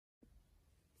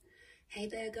Hey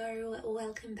Virgo,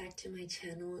 welcome back to my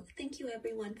channel. Thank you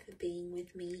everyone for being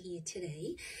with me here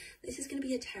today. This is going to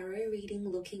be a tarot reading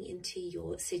looking into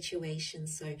your situation.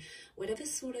 So whatever's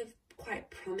sort of quite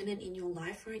prominent in your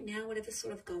life right now, whatever's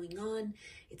sort of going on,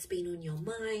 it's been on your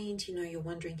mind, you know, you're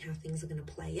wondering how things are going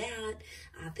to play out.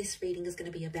 This reading is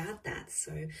going to be about that.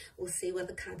 So we'll see what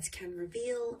the cards can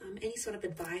reveal, any sort of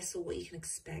advice or what you can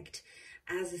expect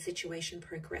as the situation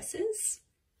progresses.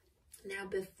 Now,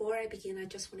 before I begin, I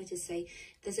just wanted to say,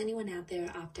 if there's anyone out there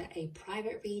after a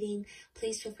private reading,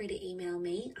 please feel free to email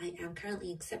me. I am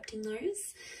currently accepting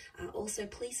those. Also,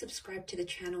 please subscribe to the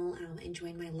channel and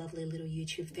join my lovely little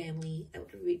YouTube family.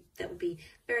 That would be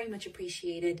very much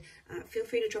appreciated. Feel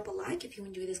free to drop a like if you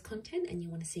enjoy this content and you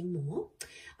want to see more.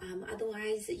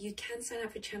 Otherwise, you can sign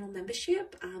up for channel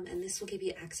membership, and this will give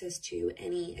you access to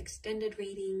any extended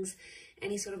readings,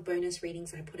 any sort of bonus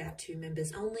readings I put out to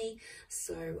members only.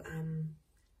 So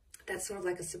that's sort of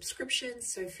like a subscription,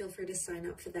 so feel free to sign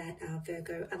up for that,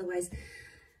 Virgo. Otherwise,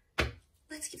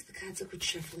 let's give the cards a good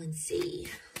shuffle and see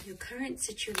your current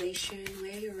situation,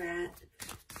 where you're at.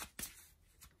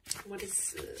 What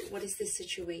is this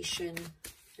situation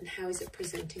and how is it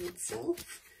presenting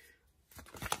itself?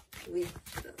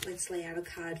 Let's lay out a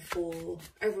card for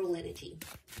overall energy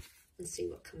and see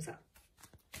what comes up.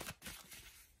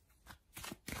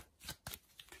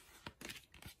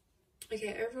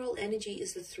 Okay, overall energy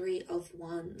is the Three of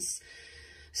Wands.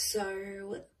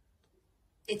 So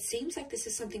it seems like this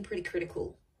is something pretty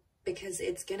critical because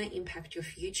it's going to impact your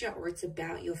future, or it's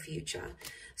about your future.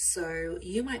 So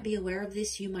you might be aware of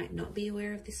this, you might not be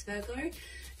aware of this, Virgo.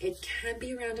 It can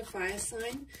be around a fire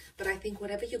sign, but I think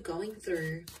whatever you're going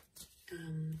through,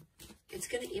 it's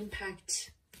going to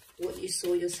impact what you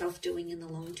saw yourself doing in the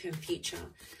long-term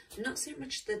future. Not so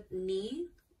much the near,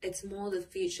 it's more the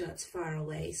future that's far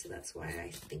away, so that's why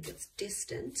I think it's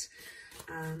distant.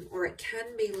 Or it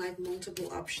can be like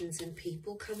multiple options and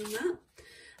people coming up.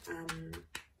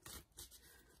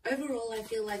 Overall, I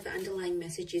feel like the underlying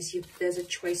message is there's a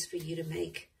choice for you to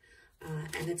make.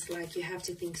 And it's like you have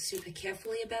to think super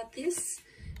carefully about this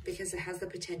because it has the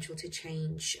potential to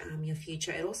change your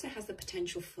future. It also has the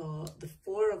potential for the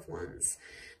Four of Wands.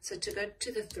 So to go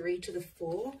to the 3 to the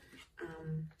 4,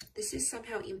 this is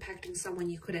somehow impacting someone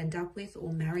you could end up with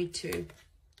or married to. I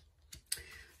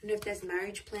don't know if there's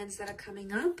marriage plans that are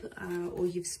coming up, or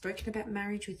you've spoken about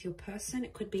marriage with your person.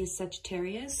 It could be a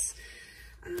Sagittarius.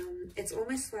 It's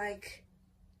almost like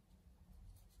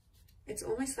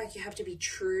you have to be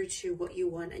true to what you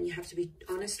want and you have to be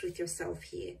honest with yourself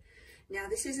here. Now,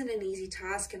 this isn't an easy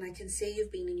task, and I can see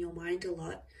you've been in your mind a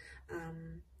lot.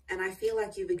 And I feel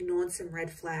like you've ignored some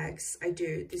red flags. I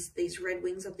do. These red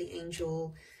wings of the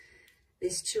angel,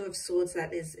 this Two of Swords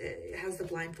that has the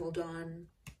blindfold on.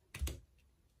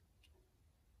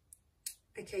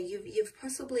 Okay, you've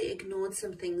possibly ignored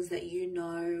some things that you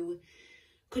know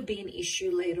could be an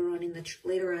issue later on in the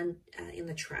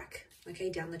track. Okay,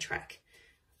 down the track.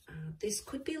 This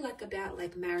could be like about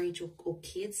like marriage or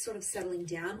kids sort of settling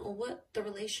down, or what the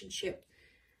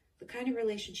kind of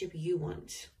relationship you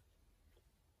want.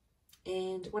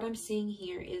 And what I'm seeing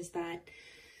here is that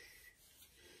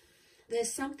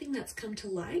there's something that's come to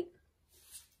light.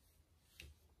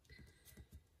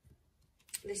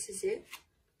 This is it,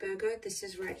 Virgo. This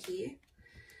is right here.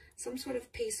 Some sort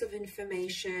of piece of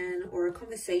information or a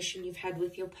conversation you've had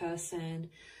with your person.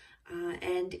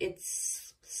 And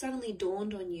it's suddenly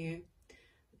dawned on you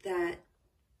that,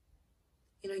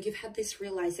 you know, you've had this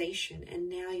realization and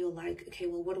now you're like, okay,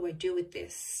 well, what do I do with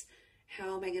this?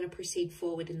 How am I going to proceed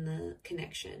forward in the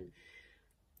connection?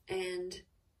 And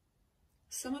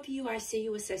some of you, I see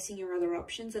you assessing your other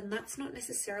options, and that's not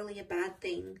necessarily a bad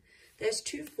thing. There's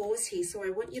 2 4s here, so I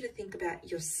want you to think about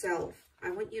yourself.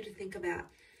 I want you to think about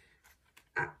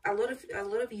a lot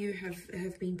of you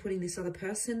have been putting this other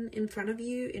person in front of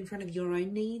you, in front of your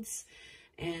own needs,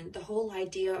 and the whole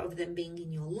idea of them being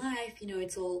in your life. You know,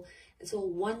 it's all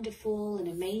wonderful and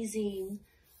amazing,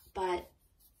 but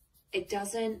it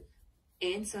doesn't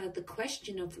answer the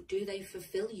question of, do they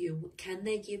fulfill you? Can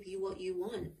they give you what you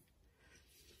want?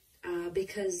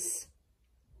 Because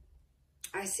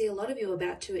I see a lot of you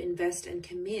about to invest and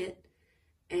commit,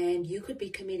 and you could be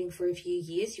committing for a few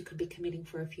years, you could be committing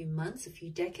for a few months, a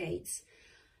few decades,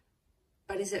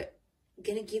 but is it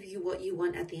going to give you what you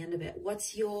want at the end of it?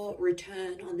 What's your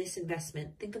return on this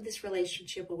investment? Think of this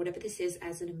relationship or whatever this is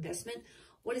as an investment.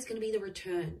 What is going to be the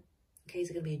return? Okay,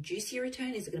 is it going to be a juicy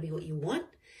return? Is it going to be what you want?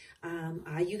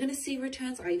 Are you going to see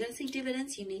returns? Are you going to see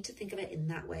dividends? You need to think of it in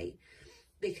that way,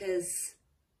 because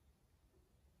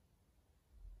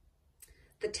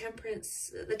the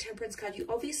temperance card, you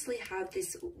obviously have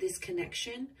this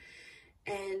connection,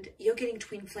 and you're getting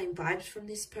twin flame vibes from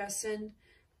this person.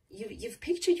 You've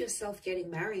pictured yourself getting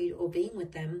married or being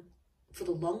with them for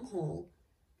the long haul,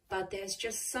 but there's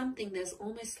just something, there's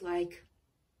almost like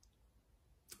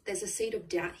there's a seed of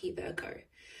doubt here, Virgo.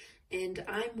 And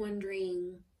I'm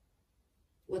wondering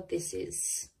what this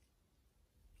is.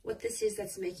 What this is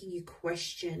that's making you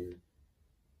question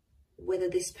whether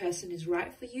this person is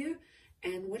right for you,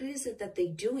 and what is it that they're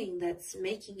doing that's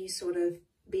making you sort of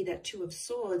be that Two of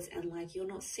Swords, and like you're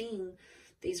not seeing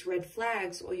these red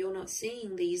flags, or you're not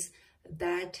seeing these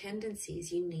bad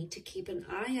tendencies. You need to keep an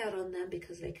eye out on them,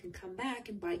 because they can come back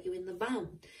and bite you in the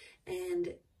bum.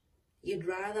 And you'd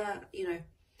rather, you know,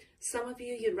 some of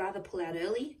you, you'd rather pull out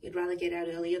early. You'd rather get out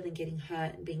earlier than getting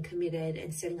hurt and being committed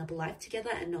and setting up a life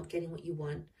together and not getting what you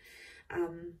want.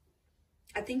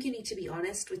 I think you need to be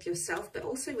honest with yourself, but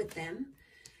also with them.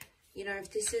 You know,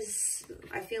 if this is,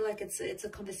 I feel like it's a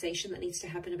conversation that needs to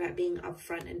happen about being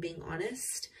upfront and being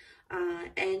honest.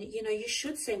 And, you know, you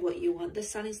should say what you want. The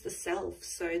sun is the self.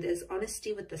 So there's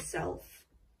honesty with the self.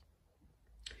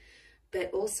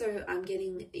 But also I'm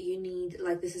getting, you need,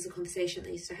 like, this is a conversation that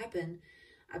needs to happen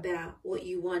about what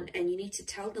you want. And you need to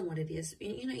tell them what it is.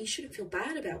 You know, you shouldn't feel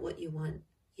bad about what you want.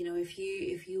 You know, if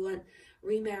you want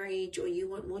remarriage, or you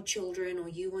want more children, or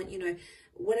you want, you know,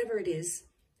 whatever it is,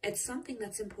 it's something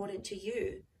that's important to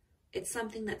you. It's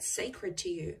something that's sacred to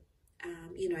you.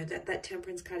 You know, that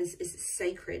Temperance card is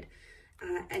sacred.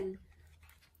 And,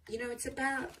 you know, it's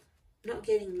about not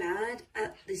getting mad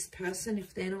at this person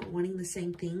if they're not wanting the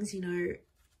same things. You know,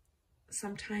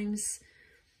 sometimes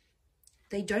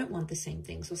they don't want the same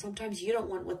things, or sometimes you don't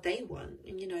want what they want.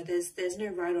 And, you know, there's no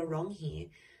right or wrong here.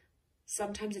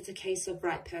 Sometimes it's a case of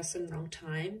right person, wrong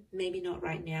time. Maybe not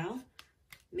right now.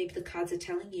 Maybe the cards are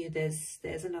telling you there's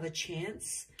another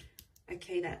chance.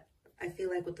 Okay, that I feel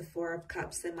like with the Four of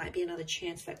Cups, there might be another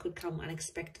chance that could come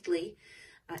unexpectedly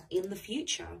in the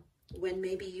future, when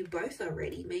maybe you both are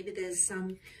ready. Maybe there's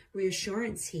some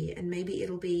reassurance here, and maybe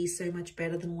it'll be so much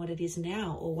better than what it is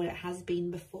now, or what it has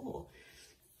been before.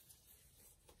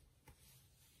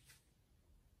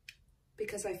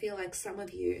 Because I feel like some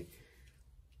of you,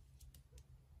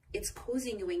 it's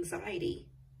causing you anxiety.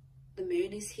 The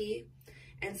moon is here,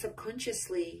 and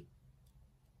subconsciously,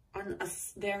 on a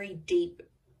very deep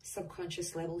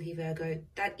subconscious level here, Virgo,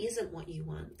 that isn't what you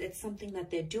want. It's something that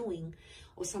they're doing,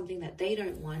 or something that they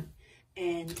don't want,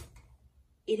 and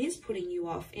it is putting you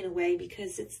off in a way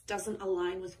because it doesn't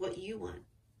align with what you want.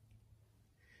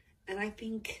 And I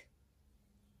think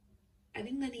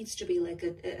there needs to be like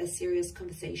a serious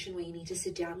conversation where you need to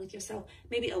sit down with yourself,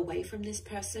 maybe away from this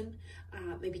person,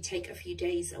 maybe take a few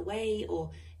days away, or,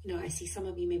 you know, I see some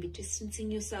of you maybe distancing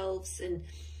yourselves and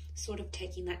sort of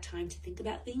taking that time to think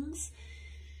about things.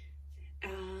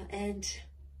 And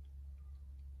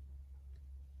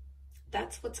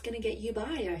that's what's going to get you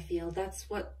by, I feel. That's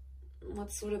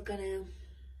what's sort of going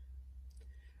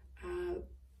to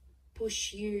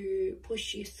push you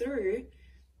through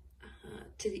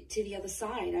to the other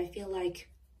side. I feel like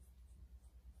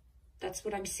that's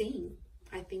what I'm seeing.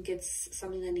 I think it's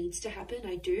something that needs to happen.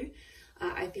 I do.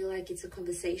 I feel like it's a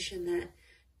conversation that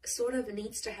sort of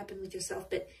needs to happen with yourself,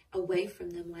 but away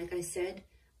from them, like I said.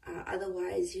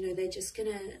 Otherwise, you know, they're just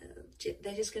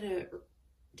gonna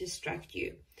distract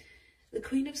you. The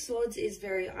Queen of Swords is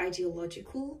very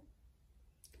ideological.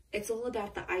 It's all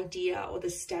about the idea or the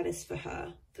status for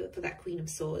her, for that Queen of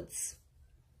Swords,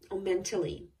 or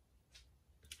mentally.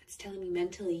 It's telling me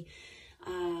mentally.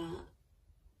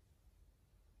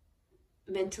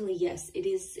 Mentally, yes, it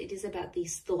is about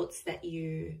these thoughts that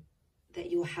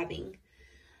you're having,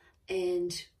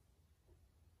 and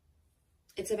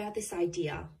it's about this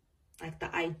idea, like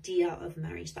the idea of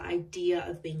marriage, the idea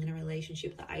of being in a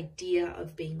relationship, the idea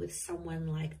of being with someone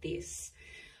like this.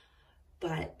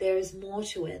 But there's more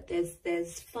to it.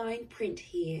 There's fine print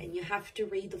here, and you have to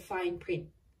read the fine print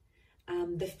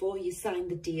before you sign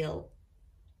the deal.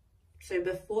 So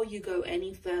before you go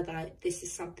any further, this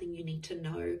is something you need to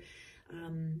know.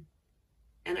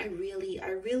 And I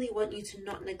really want you to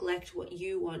not neglect what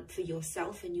you want for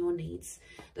yourself and your needs,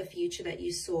 the future that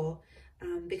you saw,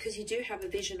 because you do have a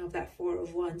vision of that Four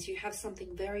of Wands. You have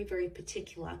something very, very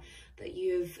particular that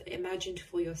you've imagined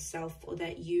for yourself, or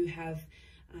that you have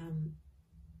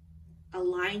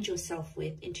aligned yourself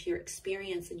with into your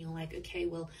experience, and you're like, okay,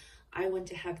 well, I want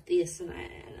to have this, and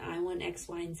I want X,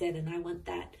 Y, and Z, and I want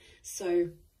that. So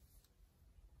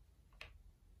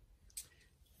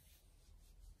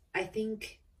I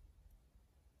think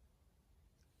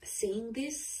seeing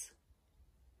this,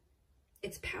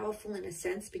 it's powerful in a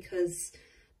sense, because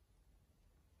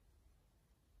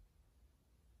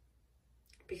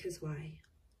why?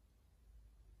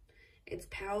 It's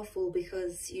powerful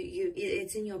because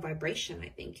it's in your vibration. I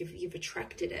think you've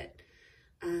attracted it.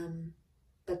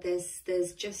 But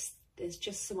there's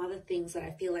just some other things that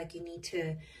I feel like you need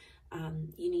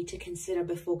to consider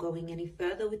before going any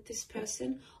further with this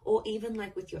person, or even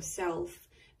like with yourself,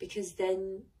 because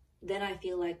then I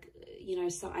feel like, you know,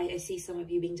 so I see some of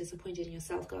you being disappointed in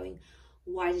yourself, going,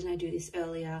 why didn't I do this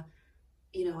earlier?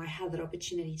 You know, I had that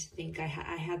opportunity to think, I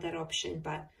had that option,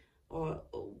 but, or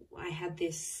I had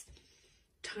this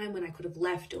time when I could have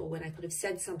left, or when I could have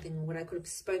said something, or when I could have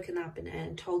spoken up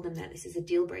and told them that this is a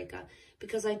deal breaker.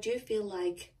 Because I do feel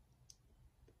like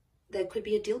there could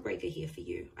be a deal breaker here for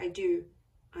you. I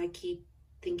keep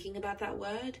thinking about that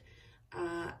word.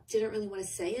 Didn't really want to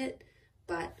say it,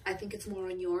 but I think it's more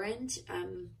on your end.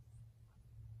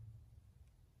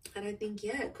 And I think,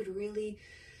 yeah, it could really,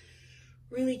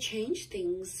 really change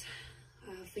things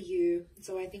for you.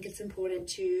 So I think it's important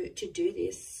to do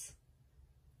this.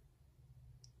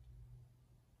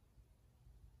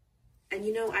 And,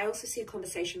 you know, I also see a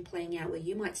conversation playing out where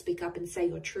you might speak up and say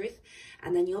your truth,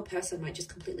 and then your person might just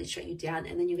completely shut you down.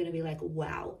 And then you're going to be like,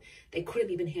 wow, they couldn't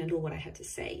even handle what I had to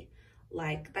say.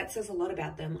 Like, that says a lot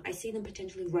about them. I see them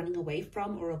potentially running away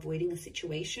from or avoiding a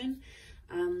situation.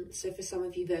 So for some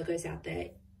of you Virgos out there,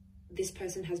 this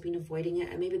person has been avoiding it,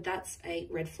 and maybe that's a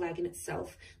red flag in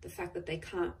itself. The fact that they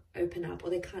can't open up, or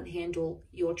they can't handle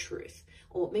your truth,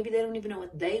 or maybe they don't even know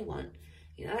what they want.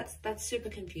 You know, that's super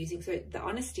confusing. So the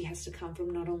honesty has to come from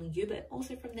not only you, but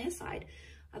also from their side.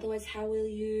 Otherwise, how will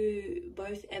you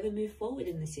both ever move forward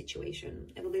in this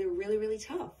situation? It'll be really, really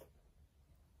tough.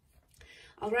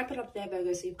 I'll wrap it up there,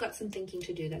 Virgo. So you've got some thinking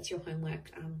to do. That's your homework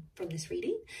from this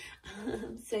reading.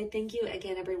 So thank you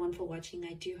again, everyone, for watching.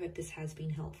 I do hope this has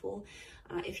been helpful.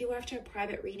 If you're after a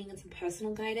private reading and some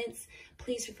personal guidance,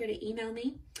 please feel free to email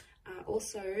me.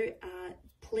 Also,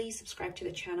 please subscribe to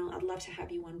the channel. I'd love to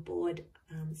have you on board.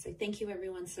 So thank you,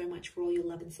 everyone, so much for all your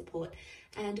love and support.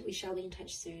 And we shall be in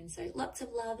touch soon. So lots of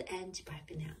love, and bye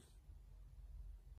for now.